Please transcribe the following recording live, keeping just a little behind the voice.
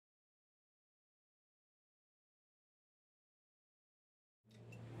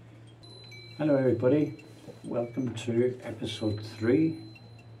Hello everybody, welcome to episode 3.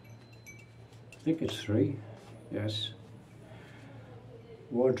 I think it's 3, yes.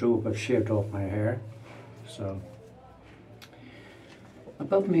 Wardrobe, I've shaved off my hair. So,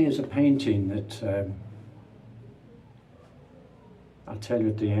 above me is a painting that I'll tell you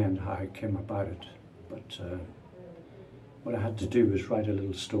at the end how I came about it. But what I had to do was write a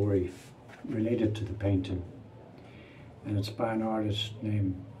little story related to the painting. And it's by an artist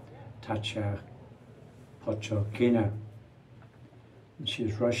named Tatya Pochokina. And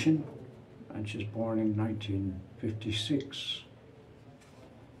she's Russian, and she's born in 1956.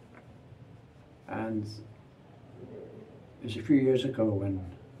 And it was a few years ago when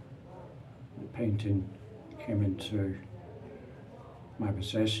the painting came into my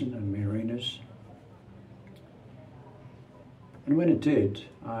possession and Marina's. And when it did,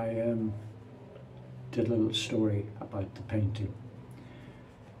 I did a little story about the painting.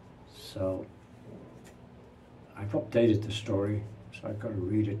 So I've updated the story, so I've got to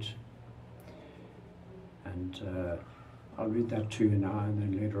read it. And I'll read that to you now, and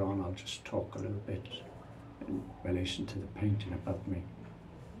then later on I'll just talk a little bit in relation to the painting above me.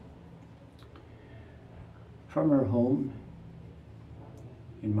 From her home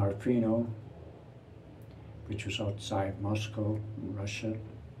in Marfino, which was outside Moscow in Russia,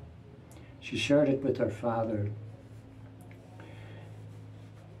 she shared it with her father,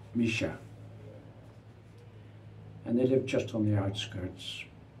 Misha, and they lived just on the outskirts.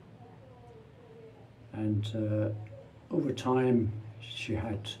 And over time she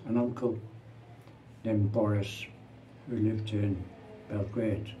had an uncle named Boris who lived in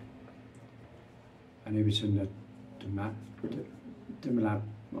Belgrade, and he was in the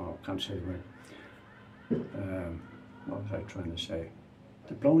oh, I can't say the word. What was I trying to say?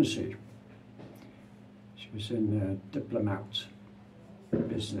 Diplomacy. She was in diplomat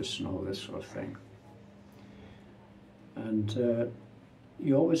business and all this sort of thing. And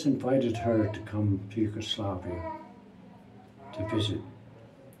he always invited her to come to Yugoslavia to visit.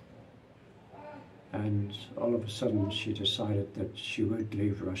 And all of a sudden she decided that she would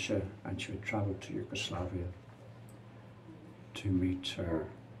leave Russia and she would travel to Yugoslavia to meet her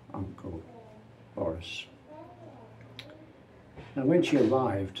uncle Boris. Now when she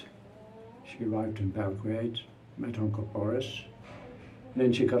arrived in Belgrade, met Uncle Boris, and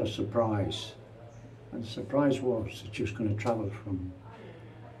then she got a surprise. And the surprise was that she was going to travel from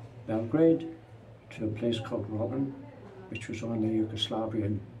Belgrade to a place called Robin, which was on the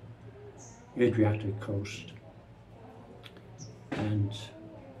Yugoslavian Adriatic coast. And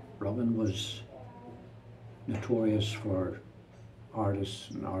Robin was notorious for artists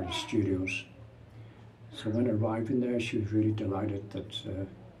and artist studios. So when arriving there, she was really delighted that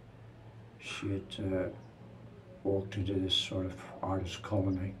she had walked into this sort of artist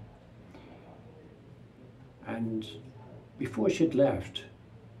colony. And before she'd left,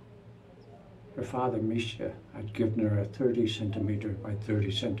 her father, Misha, had given her a 30 centimeter by 30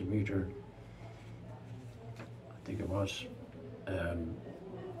 centimeter, I think it was,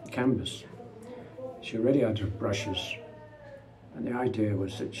 canvas. She already had her brushes, and the idea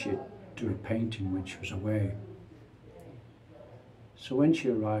was that she'd do a painting when she was away. So when she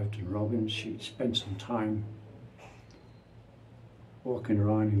arrived in Robin, she spent some time walking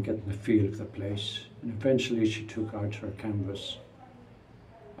around and getting the feel of the place. And eventually she took out her canvas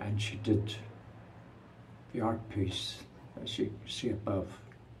and she did the art piece, as you see above.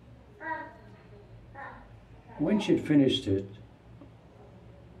 When she'd finished it,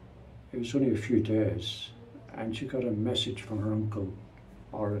 it was only a few days, and she got a message from her uncle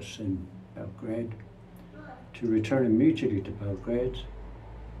Boris in Belgrade to return immediately to Belgrade,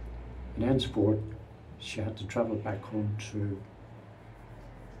 and henceforth she had to travel back home to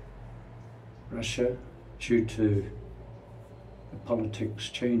Russia due to the politics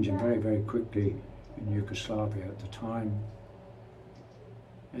changing very, very quickly in Yugoslavia at the time.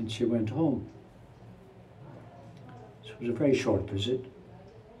 And she went home. So it was a very short visit.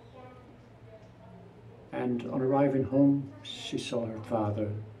 And on arriving home, she saw her father,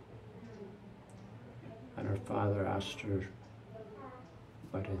 and her father asked her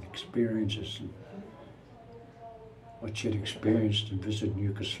about her experiences and what she had experienced in visiting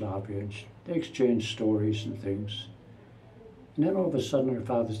Yugoslavia. And they exchanged stories and things. And then all of a sudden her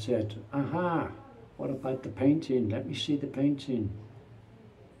father said, "Aha, what about the painting? Let me see the painting."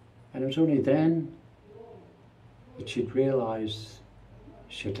 And it was only then that she'd realised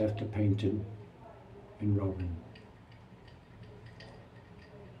she had left the painting in Robin.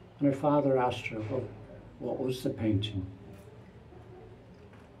 And her father asked her, well, what was the painting?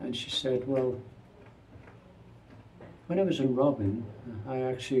 And she said, well, when I was in Robin, I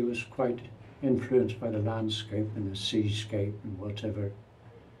actually was quite influenced by the landscape and the seascape and whatever.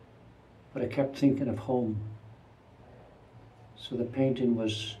 But I kept thinking of home. So the painting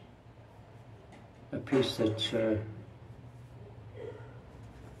was a piece that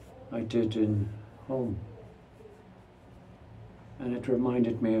I did in home. And it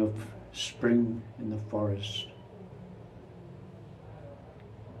reminded me of spring in the forest.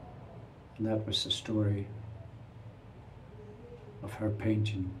 And that was the story of her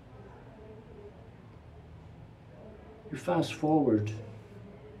painting. You fast forward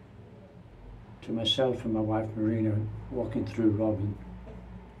to myself and my wife Marina walking through Robin,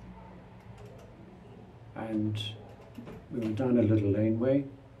 and we went down a little laneway,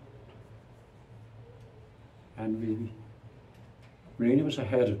 and Marina was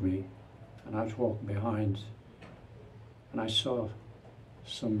ahead of me and I was walking behind, and I saw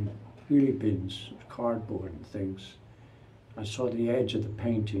some wheelie bins of cardboard and things. I saw the edge of the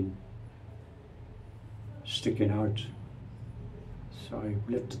painting sticking out. So I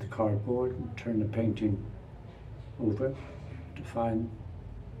lifted the cardboard and turned the painting over to find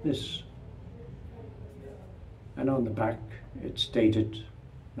this. And on the back it's dated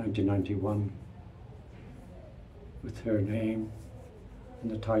 1991 with her name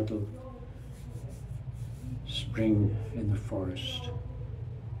and the title Spring in the Forest.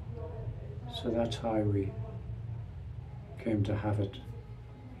 So that's how we came to have it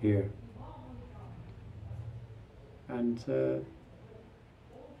here. And the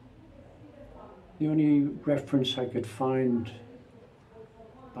only reference I could find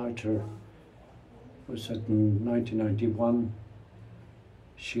about her was that in 1991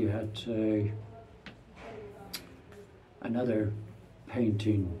 she had another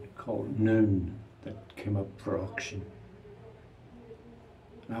painting called Noon that came up for auction.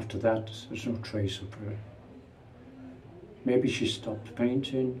 And after that, there's no trace of her. Maybe she stopped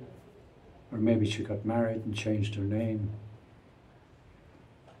painting, or maybe she got married and changed her name.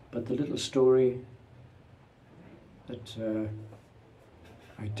 But the little story that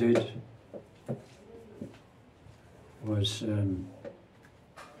I did was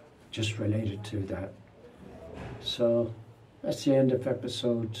just related to that. So that's the end of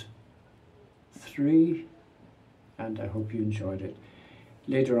episode 3, and I hope you enjoyed it.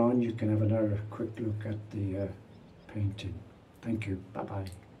 Later on you can have another quick look at the painting. Thank you. Bye-bye.